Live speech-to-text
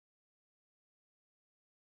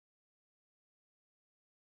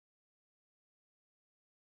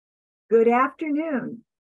Good afternoon.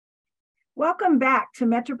 Welcome back to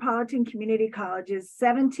Metropolitan Community College's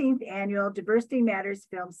 17th Annual Diversity Matters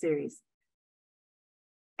Film Series.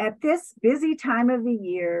 At this busy time of the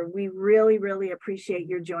year, we really appreciate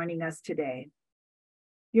your joining us today.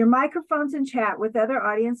 Your microphones and chat with other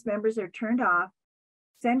audience members are turned off.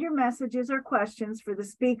 Send your messages or questions for the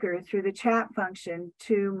speaker through the chat function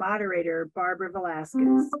to moderator Barbara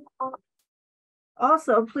Velasquez.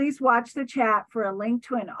 Also, please watch the chat for a link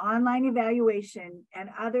to an online evaluation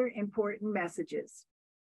and other important messages.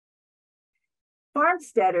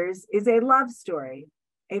 Farmsteaders is a love story,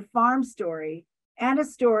 a farm story, and a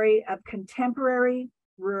story of contemporary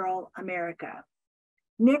rural America.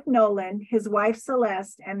 Nick Nolan, his wife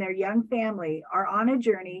Celeste, and their young family are on a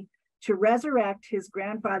journey to resurrect his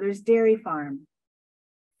grandfather's dairy farm,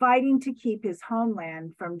 fighting to keep his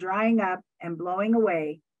homeland from drying up and blowing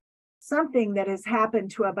away, something that has happened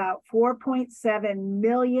to about 4.7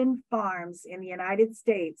 million farms in the United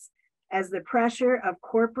States as the pressure of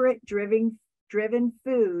corporate-driven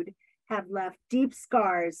food have left deep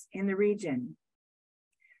scars in the region.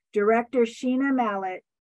 Director Sheena Mallett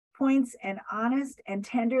points an honest and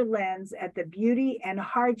tender lens at the beauty and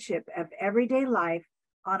hardship of everyday life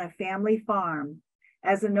on a family farm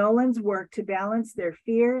as the Nolans work to balance their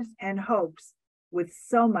fears and hopes with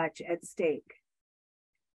so much at stake.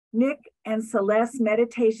 Nick and Celeste's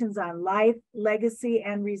meditations on life, legacy,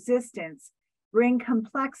 and resistance bring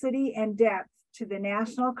complexity and depth to the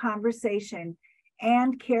national conversation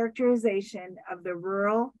and characterization of the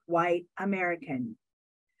rural white American.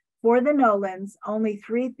 For the Nolans, only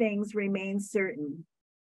three things remain certain.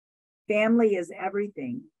 Family is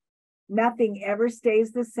everything. Nothing ever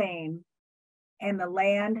stays the same, and the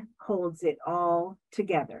land holds it all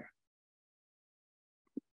together.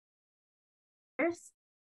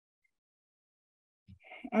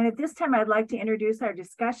 And at this time, I'd like to introduce our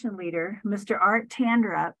discussion leader, Mr. Art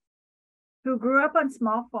Tanderup, who grew up on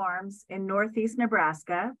small farms in Northeast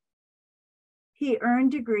Nebraska. He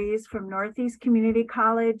earned degrees from Northeast Community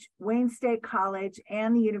College, Wayne State College,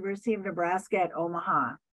 and the University of Nebraska at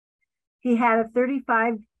Omaha. He had a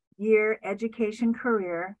 35-year education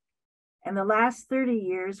career, and the last 30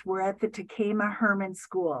 years were at the Takema Herman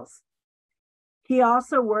schools. He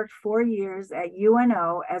also worked 4 years at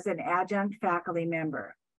UNO as an adjunct faculty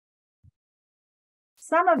member.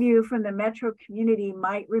 Some of you from the Metro community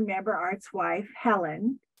might remember Art's wife,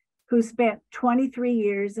 Helen, who spent 23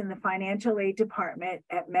 years in the financial aid department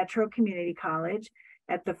at Metro Community College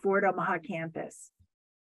at the Fort Omaha campus.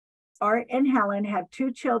 Art and Helen have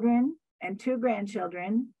 2 children and 2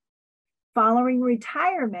 grandchildren. Following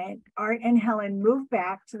retirement, Art and Helen moved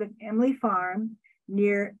back to the family farm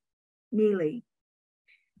near Neely.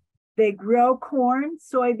 They grow corn,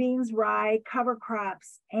 soybeans, rye, cover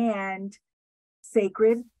crops, and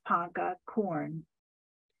sacred Ponca corn.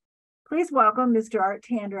 Please welcome Mr. Art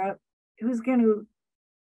Tanderup, who's going to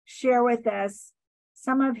share with us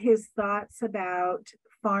some of his thoughts about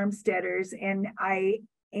Farmsteaders. And I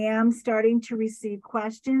am starting to receive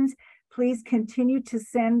questions. Please continue to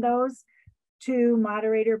send those to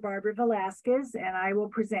moderator Barbara Velasquez, and I will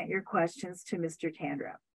present your questions to Mr.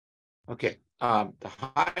 Tanderup. Okay. Hi,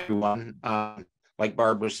 everyone. Like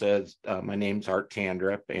Barbara says, my name's Art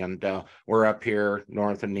Tanderup, and we're up here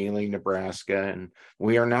north of Neely, Nebraska, and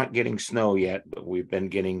we are not getting snow yet, but we've been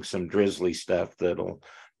getting some drizzly stuff that'll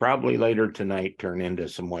probably later tonight turn into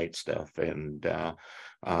some white stuff. And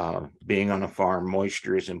being on a farm,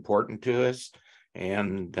 moisture is important to us.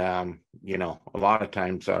 And, you know, a lot of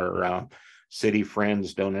times our city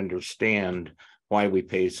friends don't understand why we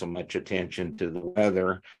pay so much attention to the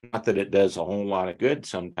weather. Not that it does a whole lot of good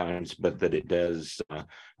sometimes, but that it does,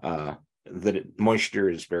 moisture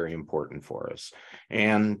is very important for us.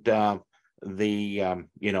 And you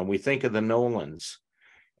know, we think of the Nolans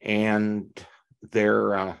and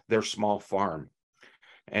their small farm.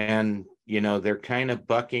 And, you know, they're kind of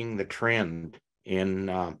bucking the trend in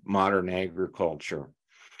modern agriculture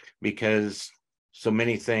because so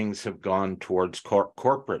many things have gone towards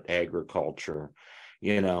corporate agriculture,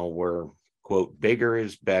 you know, where, quote, bigger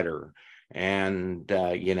is better, and,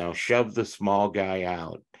 you know, shove the small guy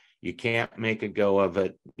out. You can't make a go of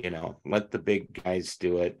it, you know, let the big guys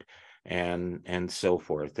do it, and so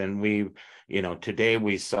forth. And we, you know, today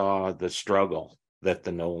we saw the struggle that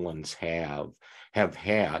the Nolans have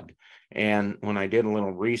had. And when I did a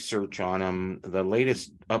little research on them, the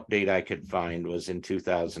latest update I could find was in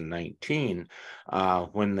 2019,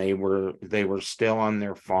 when they were still on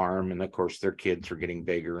their farm, and of course their kids were getting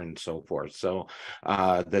bigger and so forth. So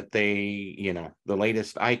that they, the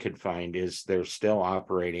latest I could find is they're still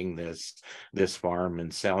operating this farm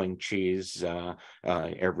and selling cheese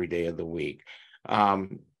every day of the week.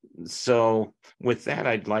 So with that,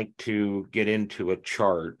 I'd like to get into a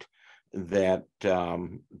chart that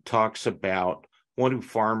talks about what do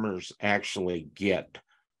farmers actually get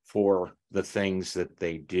for the things that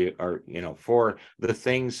they do, or for the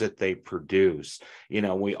things that they produce.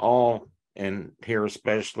 We all, and here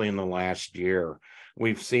especially in the last year,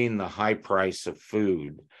 we've seen the high price of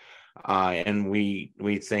food, and we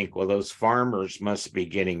think, well, those farmers must be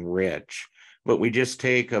getting rich. But we just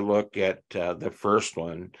take a look at the first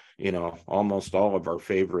one, almost all of our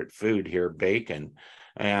favorite food here, bacon.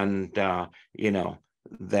 And,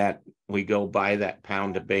 that we go buy that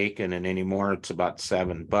pound of bacon, and anymore it's about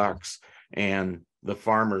 $7. And the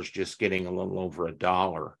farmer's just getting a little over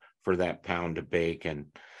 $1 for that pound of bacon.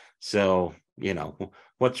 So,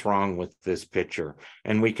 what's wrong with this picture?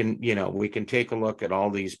 And we can take a look at all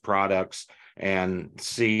these products and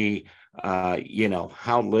see,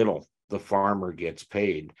 how little the farmer gets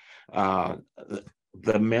paid.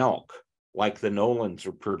 The milk, like the Nolans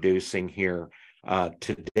are producing here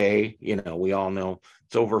today, we all know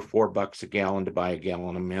it's over $4 a gallon to buy a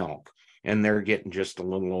gallon of milk, and they're getting just a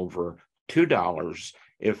little over $2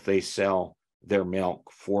 if they sell their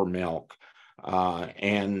milk for milk.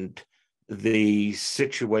 And the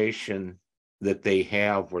situation that they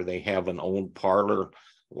have, where they have an old parlor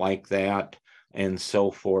like that and so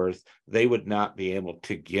forth, they would not be able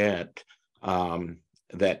to get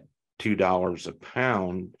that $2 a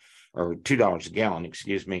pound, or $2 a gallon,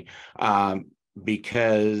 excuse me,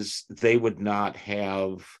 because they would not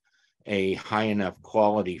have a high enough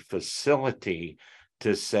quality facility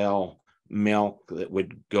to sell milk that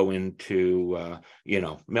would go into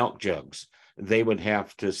milk jugs. They would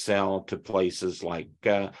have to sell to places like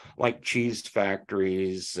cheese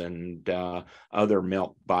factories and other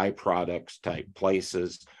milk byproducts type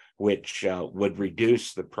places, which would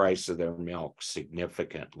reduce the price of their milk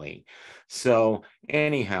significantly. So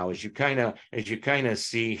anyhow, as you kind of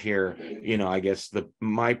see here, I guess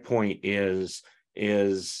my point is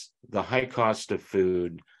the high cost of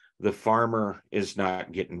food. The farmer is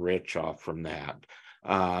not getting rich off from that.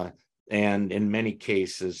 And in many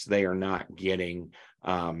cases, they are not getting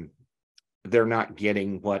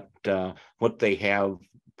what they have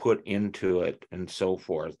put into it and so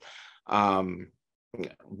forth.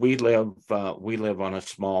 We live on a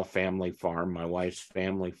small family farm, my wife's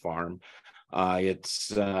family farm.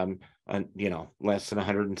 It's less than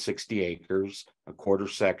 160 acres, a quarter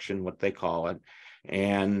section, what they call it.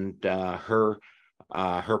 And her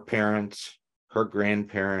parents, her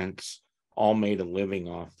grandparents, all made a living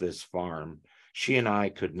off this farm. She and I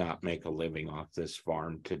could not make a living off this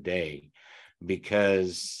farm today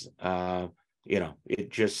because it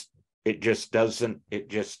just doesn't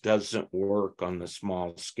work on the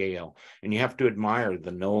small scale. And you have to admire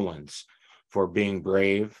the Nolans for being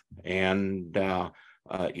brave and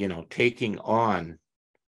taking on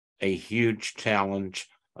a huge challenge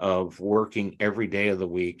of working every day of the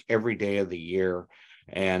week, every day of the year,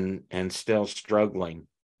 and still struggling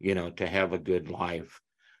to have a good life.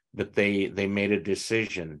 But they made a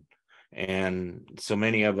decision. And so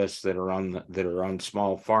many of us that are on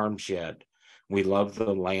small farms yet, we love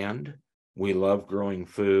the land, we love growing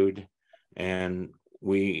food, and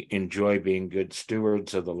we enjoy being good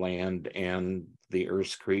stewards of the land and the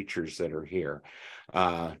earth's creatures that are here.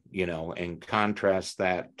 And contrast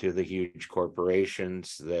that to the huge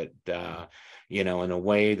corporations that, in a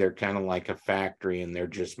way, they're kind of like a factory and they're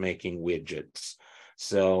just making widgets.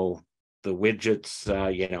 So the widgets,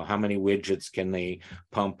 how many widgets can they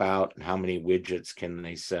pump out and how many widgets can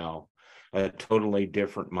they sell? A totally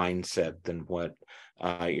different mindset than what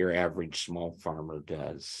your average small farmer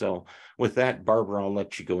does. So with that, Barbara, I'll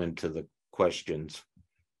let you go into the questions.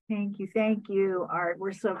 Thank you, Art.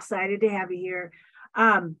 We're so excited to have you here.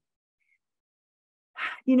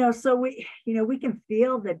 So we can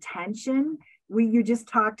feel the tension. You just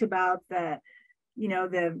talked about the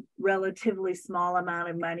relatively small amount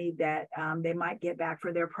of money that they might get back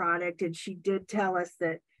for their product. And she did tell us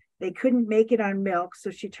that they couldn't make it on milk,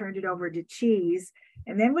 so she turned it over to cheese.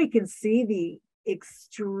 And then we can see the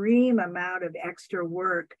extreme amount of extra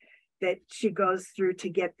work that she goes through to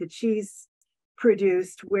get the cheese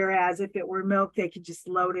produced. Whereas if it were milk, they could just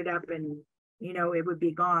load it up and, it would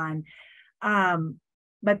be gone.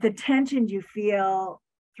 But the tension you feel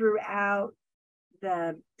throughout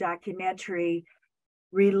the documentary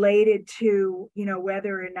related to, you know,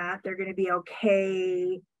 whether or not they're going to be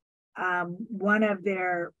okay. One of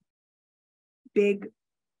their big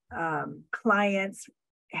clients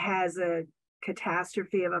has a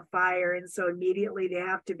catastrophe of a fire, and so immediately they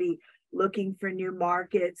have to be looking for new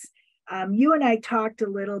markets. You and I talked a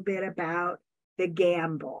little bit about the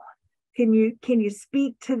gamble. Can you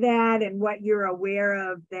speak to that and what you're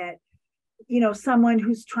aware of, that, you know, someone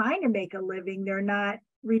who's trying to make a living, they're not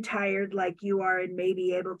retired like you are and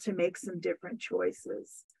maybe able to make some different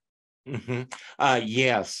choices? Mm-hmm.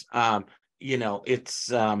 Yes. You know, it's,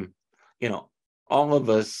 you know, all of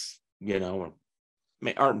us, you know,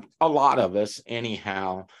 or a lot of us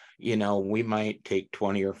anyhow, you know, we might take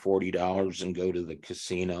 $20 or $40 and go to the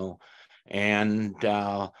casino. And,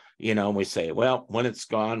 you know, we say, well, when it's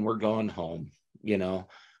gone, we're going home, you know.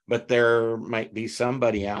 But there might be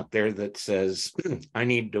somebody out there that says, I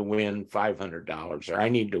need to win $500 or I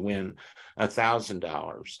need to win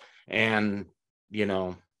 $1,000. And, you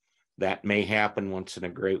know, that may happen once in a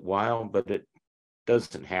great while, but it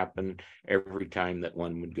doesn't happen every time that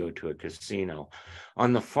one would go to a casino.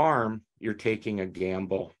 On the farm, you're taking a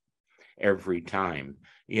gamble every time.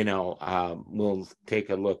 You know, we'll take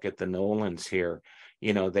a look at the Nolans here.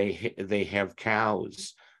 You know, they have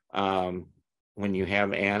cows. When you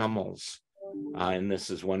have animals, and this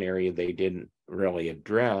is one area they didn't really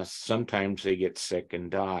address, sometimes they get sick and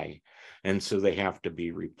die, and so they have to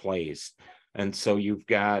be replaced. And so you've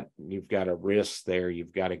got a risk there,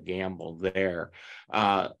 you've got a gamble there.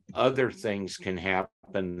 Other things can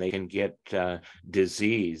happen. They can get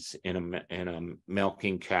disease in a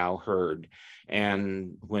milking cow herd,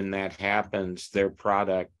 and when that happens, their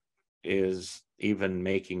product is even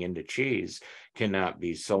making into cheese cannot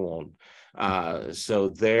be sold. So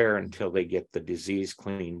there, until they get the disease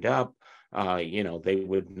cleaned up, you know, they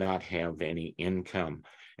would not have any income.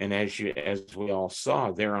 And as we all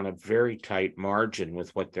saw, they're on a very tight margin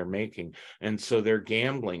with what they're making, and so they're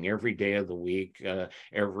gambling every day of the week,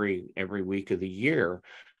 every week of the year.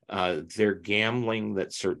 They're gambling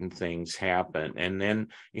that certain things happen. And then,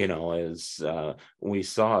 you know, as we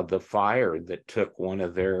saw, the fire that took one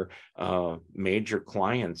of their major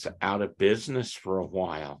clients out of business for a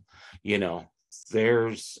while, you know,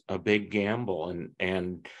 there's a big gamble.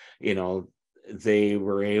 And you know, they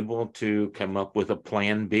were able to come up with a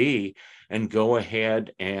plan B and go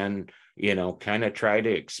ahead and, you know, kind of try to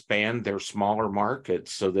expand their smaller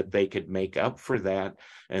markets so that they could make up for that.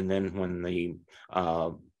 And then when the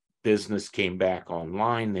business came back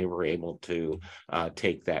online, they were able to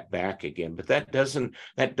take that back again. But that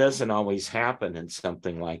doesn't always happen in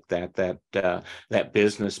something like that. That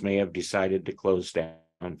business may have decided to close down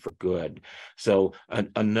for good. So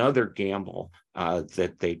another gamble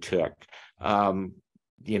that they took.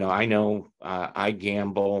 You know, I know I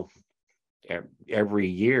gamble every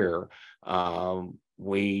year.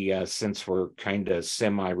 We since we're kind of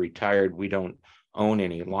semi-retired, we don't own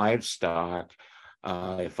any livestock.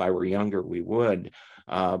 If I were younger, we would.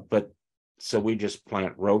 But so we just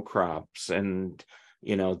plant row crops. And,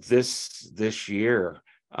 you know, this year,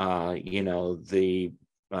 you know, the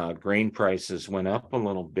grain prices went up a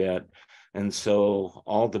little bit. And so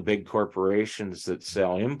all the big corporations that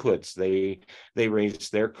sell inputs, they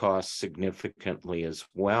raised their costs significantly as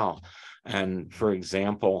well. And for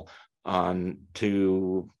example,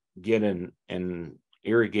 to get an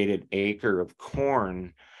irrigated acre of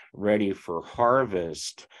corn ready for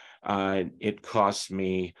harvest, it cost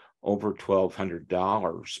me over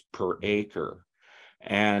 $1,200 per acre.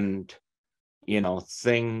 And you know,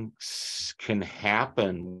 things can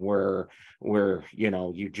happen where you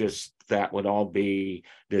know, that would all be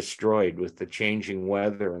destroyed with the changing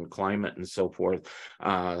weather and climate and so forth.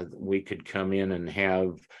 We could come in and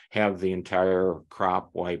have the entire crop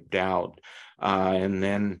wiped out. And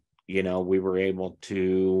then, you know, we were able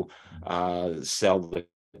to sell the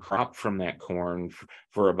crop from that corn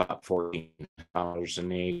for about $14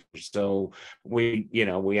 an acre. So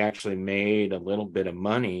we actually made a little bit of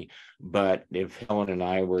money. But if Helen and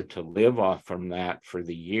I were to live off from that for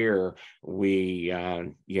the year, we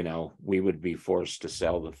would be forced to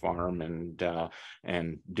sell the farm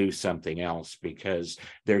and do something else, because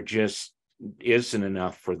there just isn't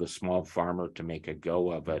enough for the small farmer to make a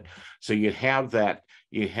go of it. So you have that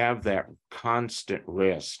constant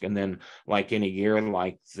risk. And then, like in a year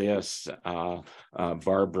like this,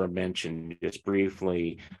 Barbara mentioned just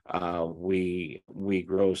briefly, we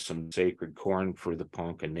grow some sacred corn for the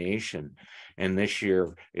Ponca Nation, and this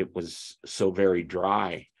year it was so very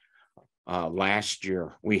dry. Last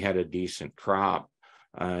year we had a decent crop,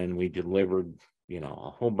 and we delivered, a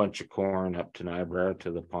whole bunch of corn up to Niobrara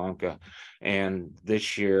to the Ponca. And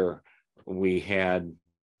this year we had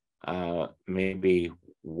maybe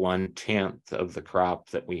 1/10 of the crop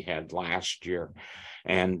that we had last year.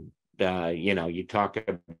 And, you talk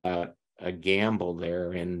about a gamble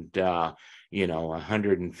there, and,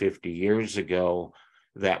 150 years ago,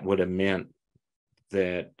 that would have meant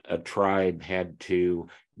that a tribe had to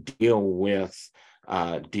deal with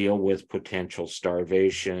potential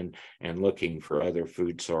starvation and looking for other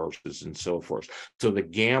food sources and so forth. So the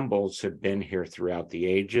gambles have been here throughout the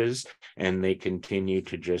ages, and they continue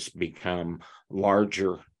to just become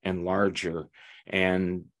larger and larger.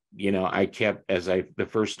 And the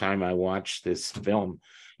first time I watched this film,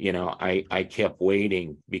 I kept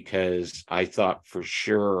waiting, because I thought for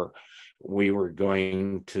sure we were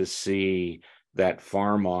going to see that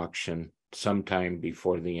farm auction sometime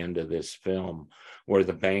before the end of this film, where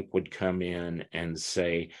the bank would come in and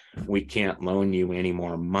say, we can't loan you any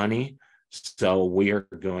more money, so we are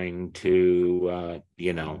going to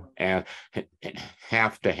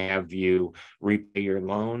have to have you repay your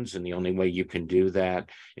loans, and the only way you can do that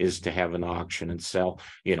is to have an auction and sell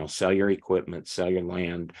your equipment, sell your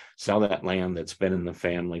land, sell that land that's been in the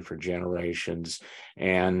family for generations.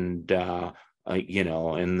 And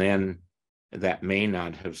and then that may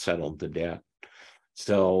not have settled the debt.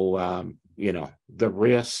 So, the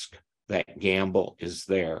risk, that gamble is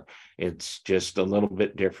there. It's just a little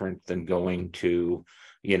bit different than going to,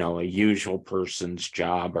 a usual person's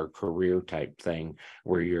job or career type thing,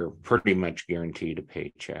 where you're pretty much guaranteed a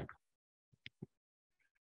paycheck.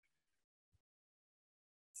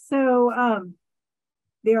 So I'm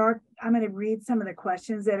going to read some of the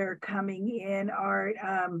questions that are coming in, Art.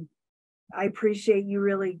 I appreciate you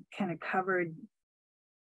really kind of covered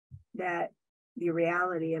the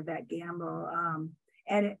reality of that gamble.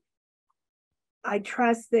 And I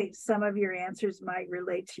trust that some of your answers might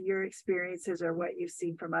relate to your experiences or what you've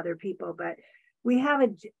seen from other people, but we have a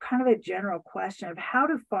kind of a general question of how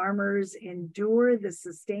do farmers endure the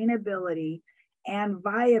sustainability and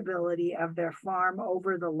viability of their farm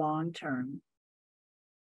over the long term?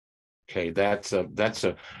 Okay, that's a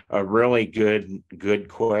really good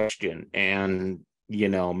question. And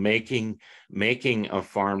making a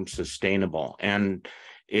farm sustainable, and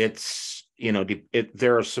it's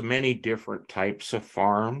there are so many different types of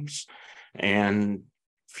farms, and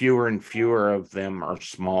fewer of them are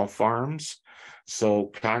small farms. So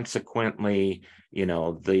consequently, I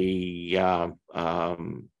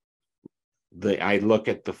look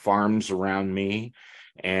at the farms around me,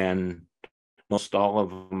 and most all of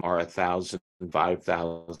them are 1,000,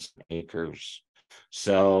 5,000 acres.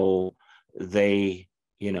 So they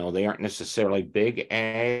aren't necessarily big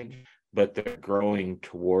ag, but they're growing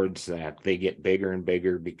towards that. They get bigger and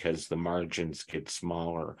bigger because the margins get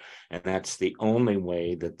smaller, and that's the only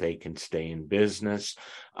way that they can stay in business.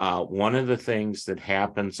 One of the things that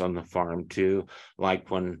happens on the farm too, like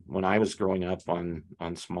when I was growing up on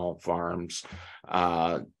small farms,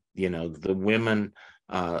 the women,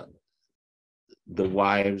 the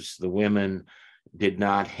wives, the women did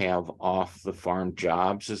not have off the farm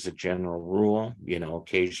jobs as a general rule. You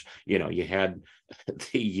had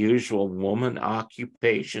the usual woman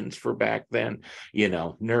occupations for back then,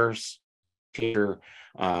 nurse, teacher,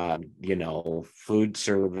 food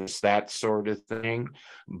service, that sort of thing.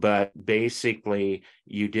 But basically,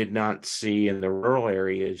 you did not see, in the rural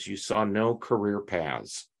areas, you saw no career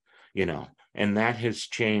paths, and that has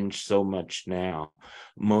changed so much now.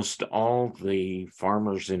 Most all the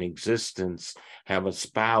farmers in existence have a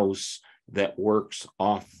spouse that works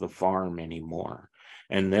off the farm anymore.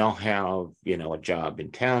 And they'll have, a job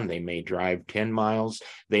in town. They may drive 10 miles.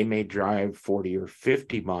 They may drive 40 or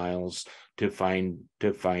 50 miles to find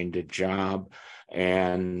a job.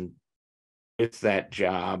 And with that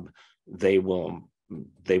job, they will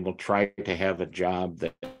try to have a job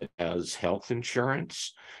that has health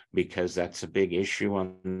insurance, because that's a big issue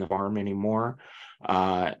on the farm anymore.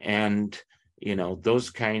 And those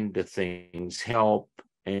kind of things help.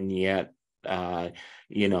 And yet,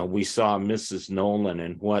 we saw Mrs. Nolan,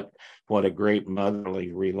 and what a great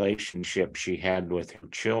motherly relationship she had with her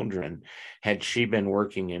children. Had she been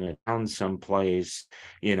working in a town someplace,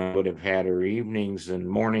 would have had her evenings and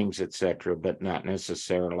mornings, etc., but not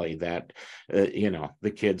necessarily that,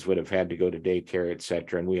 the kids would have had to go to daycare,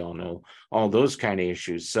 etc. And we all know all those kind of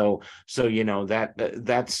issues. So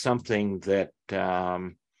that's something that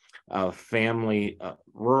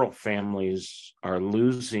rural families are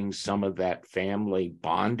losing some of that family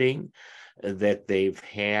bonding that they've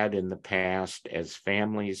had in the past as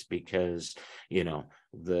families, because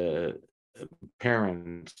the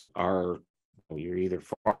parents are you're either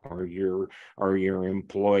farm or you're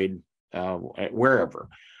employed wherever,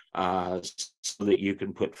 so that you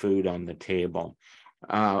can put food on the table.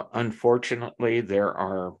 Unfortunately, there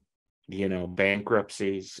are,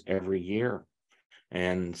 bankruptcies every year.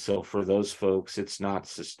 And so for those folks, it's not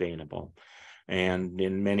sustainable. And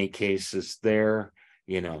in many cases, their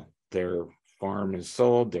farm is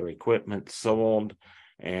sold, their equipment sold,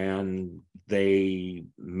 and they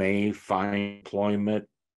may find employment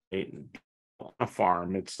on a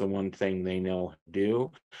farm. It's the one thing they know how to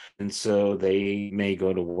do. And so they may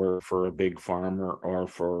go to work for a big farmer or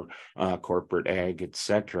for corporate ag,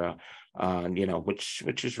 etc.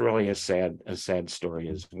 Which is really a sad story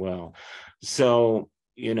as well. So,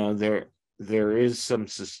 there is some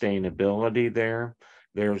sustainability there.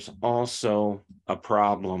 There's also a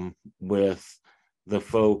problem with the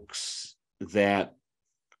folks that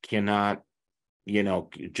cannot,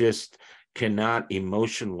 just cannot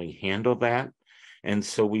emotionally handle that. And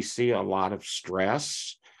so we see a lot of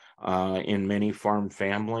stress in many farm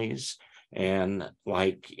families. And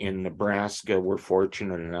like in Nebraska, we're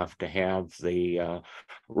fortunate enough to have the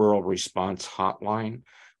rural response hotline,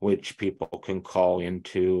 which people can call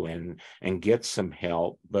into and get some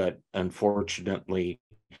help. But unfortunately,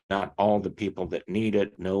 not all the people that need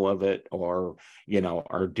it know of it, or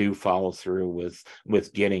or do follow through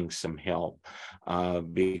with getting some help,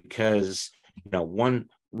 because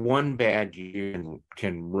one bad year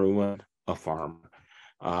can ruin a farm,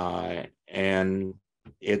 and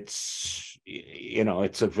it's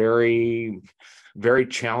a very, very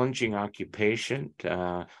challenging occupation.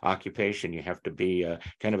 You have to be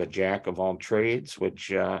kind of a jack of all trades,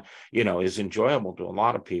 which is enjoyable to a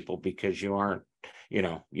lot of people because you aren't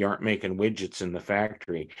making widgets in the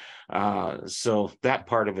factory. So that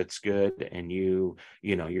part of it's good, and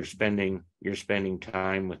you're spending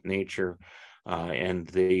time with nature, and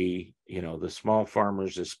the small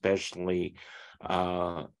farmers especially,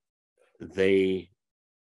 they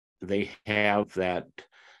have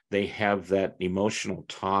that emotional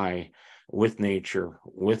tie with nature,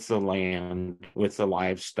 with the land, with the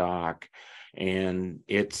livestock, and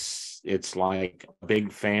it's like a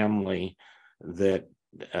big family that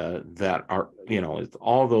are,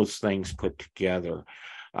 all those things put together,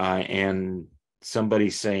 and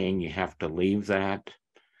somebody saying you have to leave that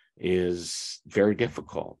is very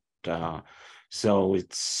difficult. So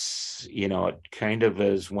it's, it kind of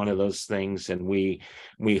is one of those things, and we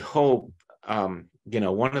hope,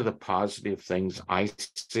 one of the positive things I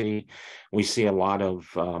see, we see a lot of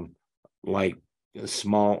like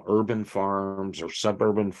small urban farms or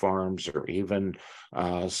suburban farms, or even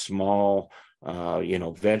small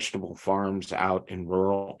vegetable farms out in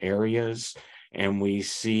rural areas. And we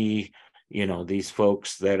see these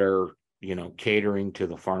folks that are catering to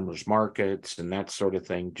the farmers markets and that sort of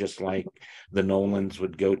thing, just like the Nolans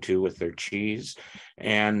would go to with their cheese.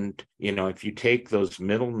 And if you take those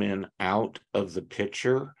middlemen out of the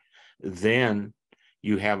picture, then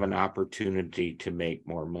you have an opportunity to make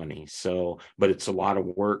more money. So, but it's a lot of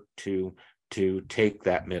work to take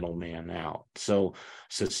that middleman out. So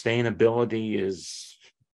sustainability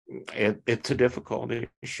it's a difficult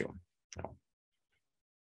issue.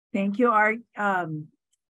 Thank you, Art.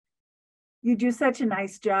 You do such a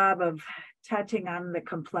nice job of touching on the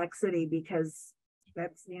complexity, because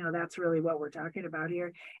that's really what we're talking about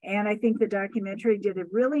here. And I think the documentary did a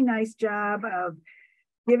really nice job of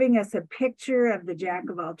giving us a picture of the jack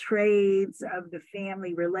of all trades, of the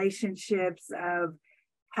family relationships, of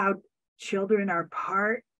how children are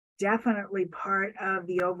definitely part of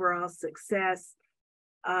the overall success.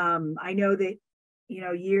 I know that,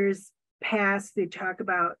 years past, they talk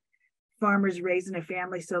about farmers raising a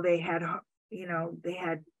family, so they had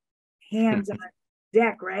hands on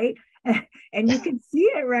deck, right? And you can see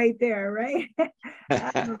it right there, right?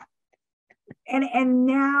 And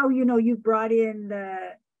now, you've brought in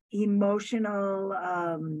the emotional,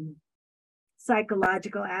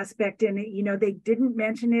 psychological aspect in it. They didn't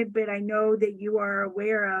mention it, but I know that you are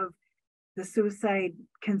aware of the suicide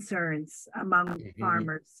concerns among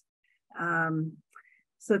farmers.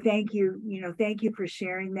 So thank you, thank you for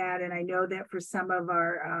sharing that. And I know that for some of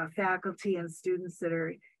our faculty and students that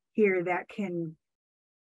are here, that can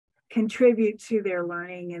contribute to their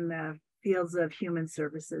learning in the fields of human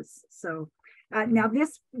services. So now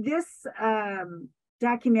this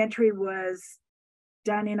documentary was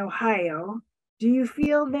done in Ohio. Do you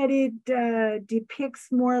feel that it depicts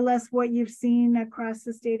more or less what you've seen across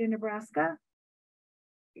the state of Nebraska?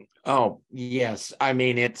 Oh, yes. I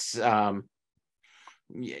mean, it's,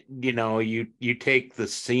 you take the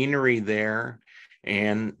scenery there,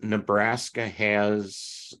 And Nebraska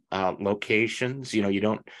has locations. You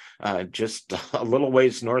don't just a little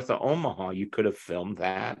ways north of Omaha, you could have filmed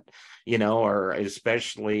that, or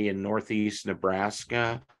especially in northeast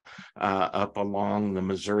Nebraska, up along the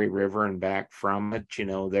Missouri River and back from it.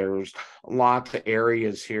 There's lots of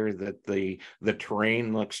areas here that the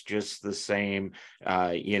terrain looks just the same.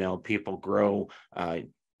 People grow,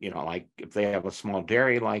 like if they have a small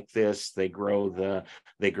dairy like this, they grow the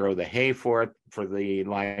hay for it, for the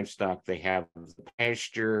livestock. They have the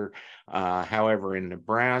pasture. However, in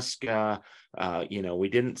Nebraska, we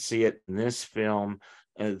didn't see it in this film.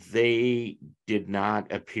 They did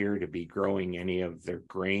not appear to be growing any of their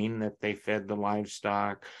grain that they fed the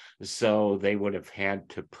livestock. So they would have had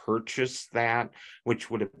to purchase that,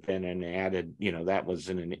 which would have been an added, that was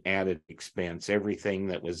an added expense. Everything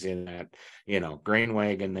that was in that, grain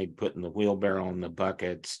wagon they'd put in the wheelbarrow and the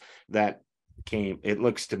buckets, it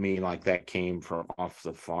looks to me like that came from off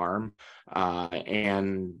the farm.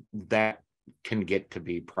 And that can get to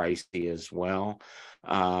be pricey as well.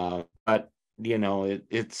 But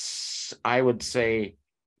it's, I would say,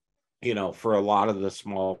 for a lot of the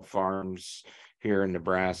small farms here in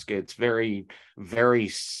Nebraska, it's very, very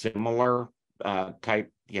similar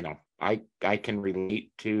type. I can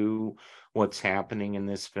relate to what's happening in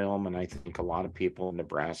this film, and I think a lot of people in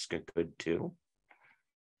Nebraska could too.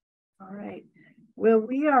 All right. Well,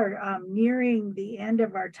 we are nearing the end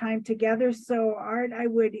of our time together. So, Art, I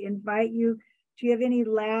would invite you. Do you have any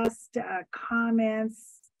last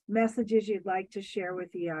comments, messages you'd like to share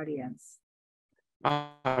with the audience?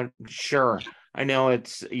 Sure. I know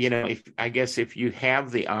it's, if you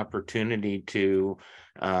have the opportunity to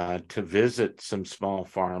visit some small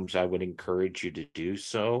farms, I would encourage you to do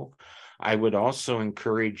so. I would also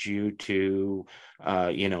encourage you to,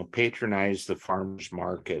 patronize the farmers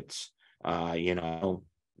markets.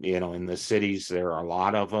 In the cities, there are a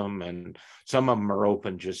lot of them, and some of them are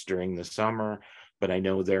open just during the summer. But I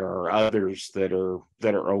know there are others that are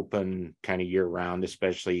open kind of year round,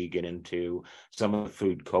 especially you get into some of the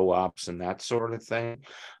food co-ops and that sort of thing.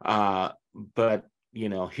 But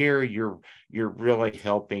here you're really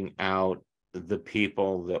helping out the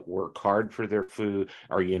people that work hard for their food,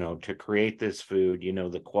 or to create this food.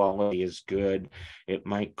 The quality is good. It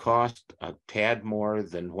might cost a tad more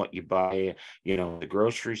than what you buy at the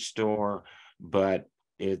grocery store, but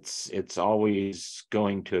it's always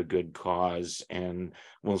going to a good cause and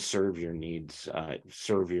will serve your needs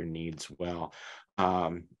well.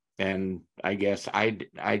 And I guess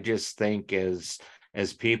I just think as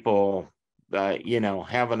people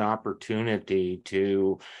have an opportunity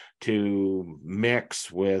to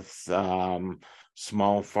mix with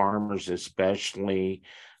small farmers, especially,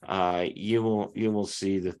 you will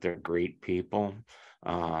see that they're great people.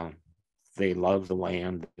 They love the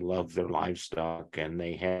land, they love their livestock, and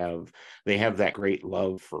they have that great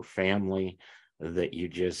love for family that you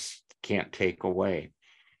just can't take away.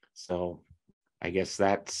 So I guess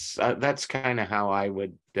that's kind of how I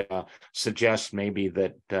would suggest maybe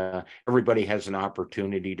that everybody has an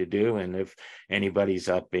opportunity to do. And if anybody's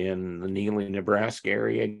up in the Neely, Nebraska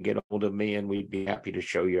area, get a hold of me and we'd be happy to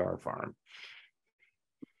show you our farm.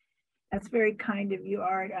 That's very kind of you,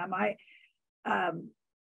 Art.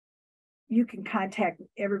 You can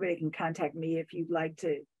everybody can contact me if you'd like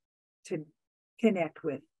to connect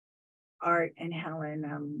with Art and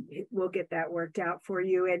Helen. We'll get that worked out for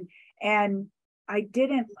you. And I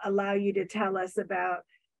didn't allow you to tell us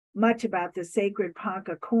much about the sacred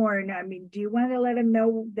Ponca corn. I mean, do you want to let them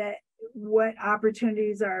know what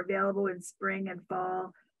opportunities are available in spring and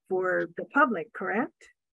fall for the public, correct?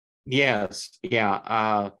 Yes.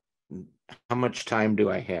 Yeah. How much time do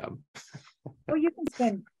I have? Well, you can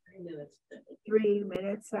spend 3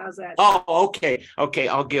 minutes. How's that? Oh, okay.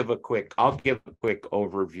 I'll give a quick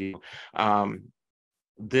overview.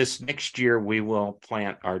 This next year we will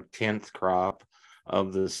plant our 10th crop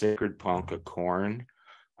of the sacred Ponca corn,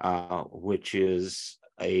 which is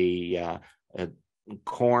a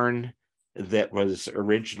corn that was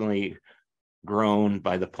originally grown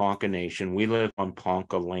by the Ponca Nation. We live on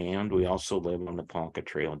Ponca land. We also live on the Ponca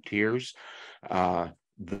Trail and Tiers. One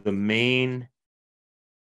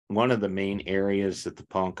of the main areas that the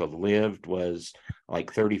Ponca lived was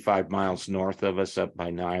like 35 miles north of us, up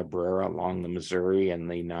by Niobrara along the Missouri and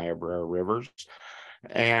the Niobrara rivers.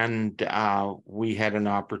 And we had an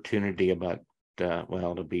opportunity about,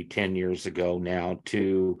 it'll be 10 years ago now,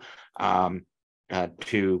 to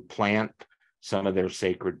plant some of their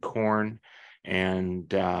sacred corn.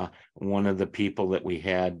 And one of the people that we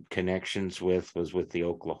had connections with was with the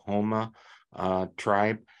Oklahoma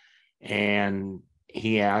tribe. And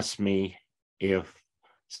he asked me if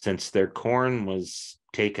since their corn was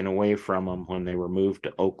taken away from them when they were moved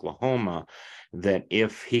to Oklahoma, that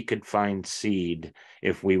if he could find seed,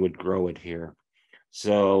 if we would grow it here.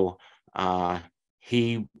 So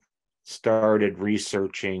he started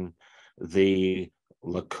researching the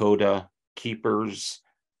Lakota keepers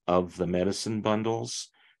of the medicine bundles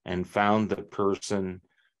and found the person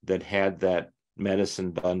that had that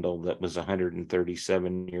medicine bundle that was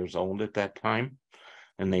 137 years old at that time.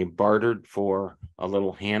 And they bartered for a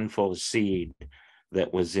little handful of seed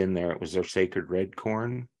that was in there. It was their sacred red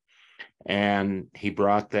corn. And he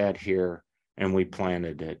brought that here and we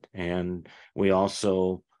planted it. And we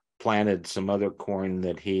also planted some other corn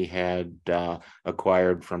that he had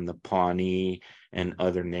acquired from the Pawnee and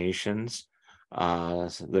other nations. So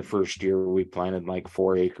the first year we planted like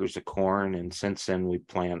 4 acres of corn, and since then we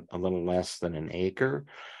plant a little less than an acre.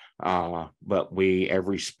 But we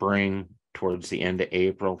every spring, towards the end of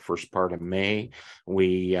April, first part of May,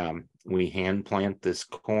 we hand plant this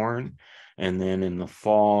corn, and then in the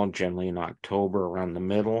fall, generally in October, around the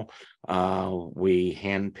middle, we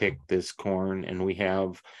hand pick this corn, and we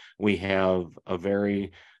have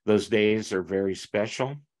those days are very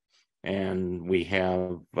special, and we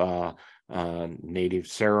have native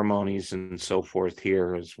ceremonies and so forth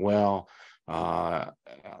here as well, at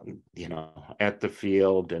the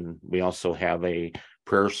field. And we also have a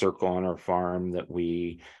prayer circle on our farm that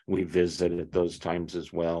we visit at those times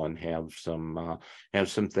as well, and have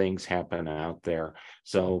some things happen out there.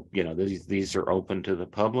 So these are open to the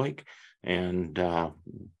public, and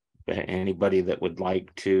anybody that would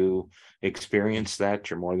like to experience that,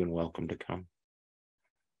 you're more than welcome to come.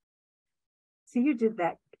 So you did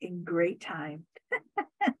that in great time.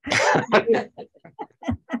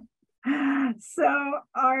 So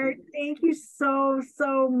Art, thank you so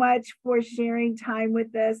much for sharing time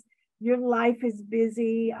with us. Your life is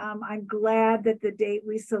busy. I'm glad that the date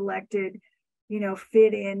we selected,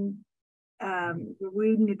 fit in.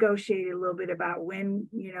 We negotiated a little bit about when,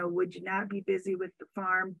 would you not be busy with the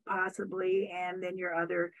farm possibly, and then your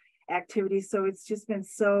other activities. So it's just been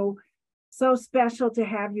so special to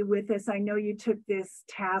have you with us. I know you took this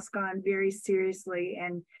task on very seriously,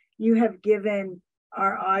 and you have given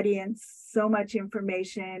our audience so much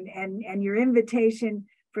information, and your invitation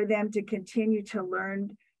for them to continue to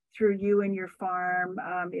learn through you and your farm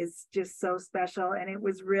is just so special. And it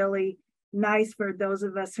was really nice for those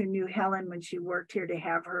of us who knew Helen when she worked here to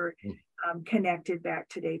have her connected back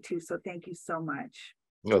today too. So thank you so much.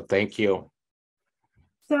 No, thank you.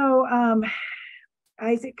 So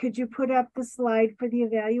Isaac, could you put up the slide for the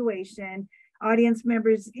evaluation? Audience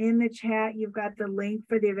members, in the chat, you've got the link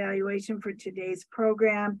for the evaluation for today's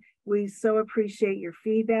program. We so appreciate your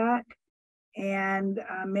feedback. And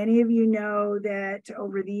many of you know that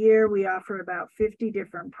over the year, we offer about 50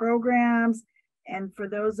 different programs. And for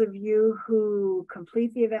those of you who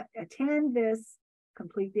complete the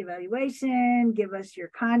evaluation, give us your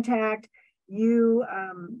contact, you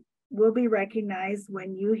will be recognized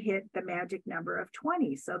when you hit the magic number of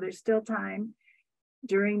 20. So there's still time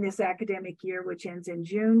during this academic year, which ends in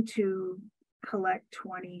June, to collect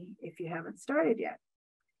 20 if you haven't started yet.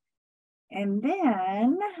 And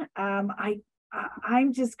then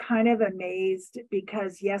I'm just kind of amazed,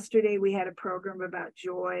 because yesterday we had a program about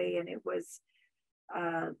joy, and it was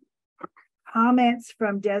comments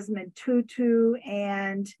from Desmond Tutu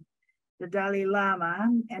and the Dalai Lama.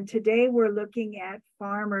 And today we're looking at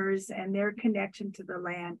farmers and their connection to the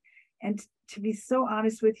land. And to be so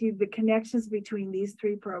honest with you, the connections between these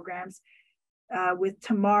three programs with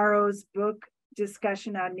tomorrow's book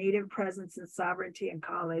discussion on Native presence and sovereignty in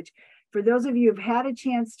college. For those of you who've had a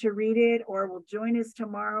chance to read it or will join us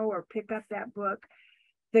tomorrow or pick up that book,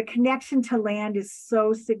 the connection to land is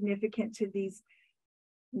so significant to these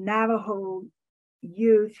Navajo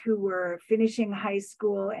youth who were finishing high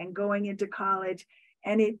school and going into college.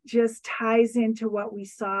 And it just ties into what we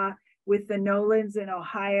saw with the Nolans in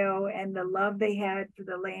Ohio, and the love they had for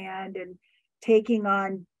the land, and taking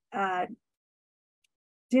on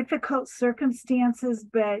difficult circumstances,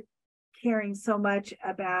 but caring so much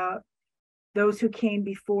about those who came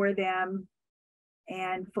before them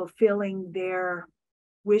and fulfilling their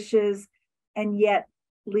wishes, and yet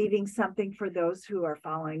leaving something for those who are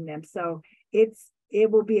following them. So it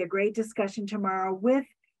will be a great discussion tomorrow with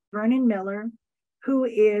Vernon Miller, who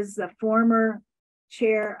is the former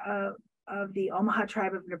chair of the Omaha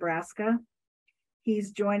Tribe of Nebraska.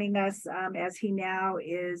 He's joining us as he now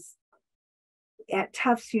is at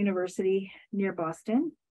Tufts University near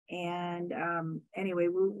Boston. And anyway,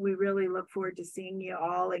 we really look forward to seeing you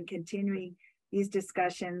all and continuing these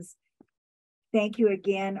discussions. Thank you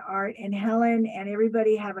again, Art and Helen, and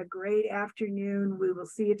everybody have a great afternoon. We will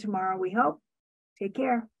see you tomorrow, we hope. Take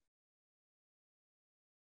care.